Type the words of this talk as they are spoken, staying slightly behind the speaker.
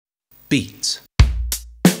beat.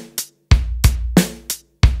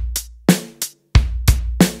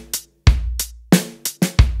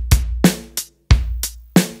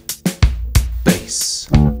 Bass.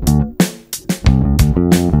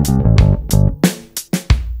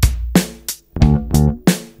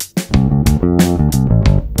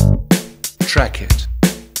 Track it.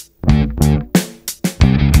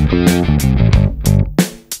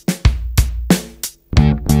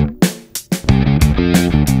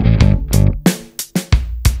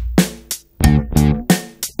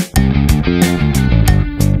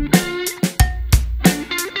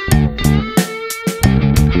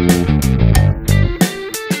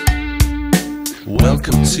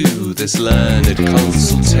 Welcome to this learned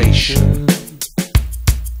consultation.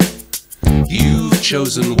 You've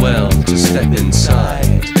chosen well to step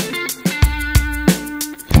inside.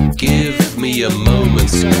 Give me a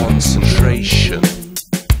moment's concentration,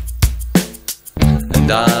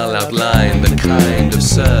 and I'll outline the kind of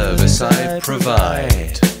service I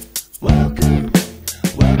provide. Welcome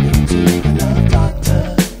to the Love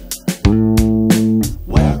Doctor.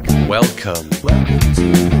 Welcome. Welcome to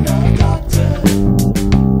the Love Doctor.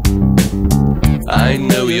 I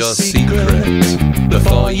know your secret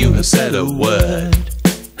before you have said a word.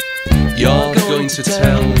 You're going to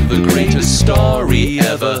tell the greatest story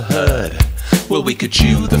ever heard. Well, we could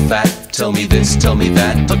chew the fat, tell me this, tell me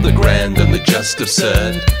that, of the grand and the just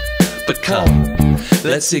absurd. But come,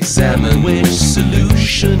 let's examine which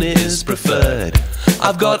solution is preferred.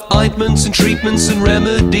 I've got ointments and treatments and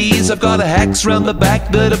remedies. I've got hacks round the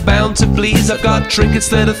back that are bound to please. I've got trinkets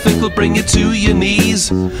that I think will bring you to your knees.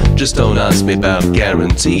 Just don't ask me about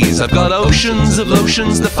guarantees. I've got oceans of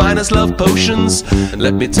lotions, the finest love potions. And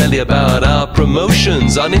let me tell you about our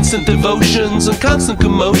promotions on instant devotions and constant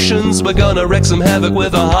commotions. We're gonna wreak some havoc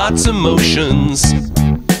with our heart's emotions.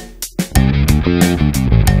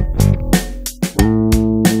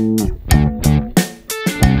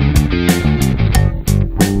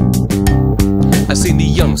 I've seen the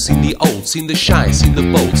young, seen the old, seen the shy, seen the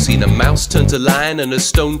bold, seen a mouse turn to lion and a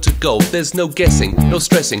stone to gold. There's no guessing, no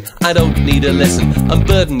stressing, I don't need a lesson.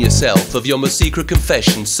 Unburden yourself of your most secret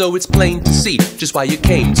confession, so it's plain to see just why you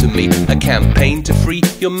came to me. A campaign to free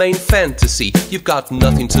your main fantasy. You've got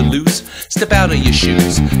nothing to lose, step out of your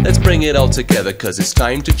shoes. Let's bring it all together, cause it's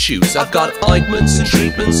time to choose. I've got ointments and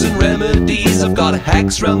treatments and remedies. I've got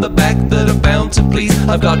hacks round the back that are bound to please.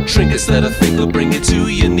 I've got trinkets that I think will bring you to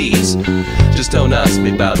your knees. Just don't ask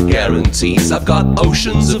me about guarantees. I've got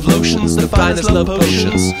oceans of lotions, the finest love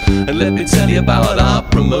potions. And let me tell you about our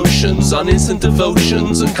promotions on instant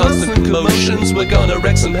devotions and constant commotions. We're gonna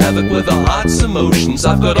wreak some havoc with our heart's emotions.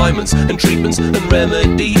 I've got ointments and treatments and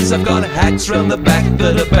remedies. I've got hacks round the back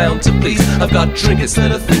that are bound to please. I've got trinkets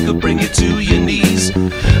that I think will bring you to your knees.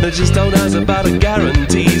 Just don't ask about the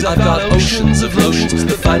guarantees. I've got oceans of lotions,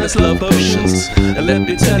 the finest love potions. And let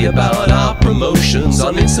me tell you about our promotions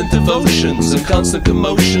on instant devotions and constant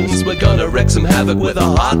commotions. We're gonna wreak some havoc with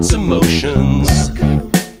our heart's emotions.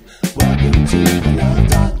 Welcome to the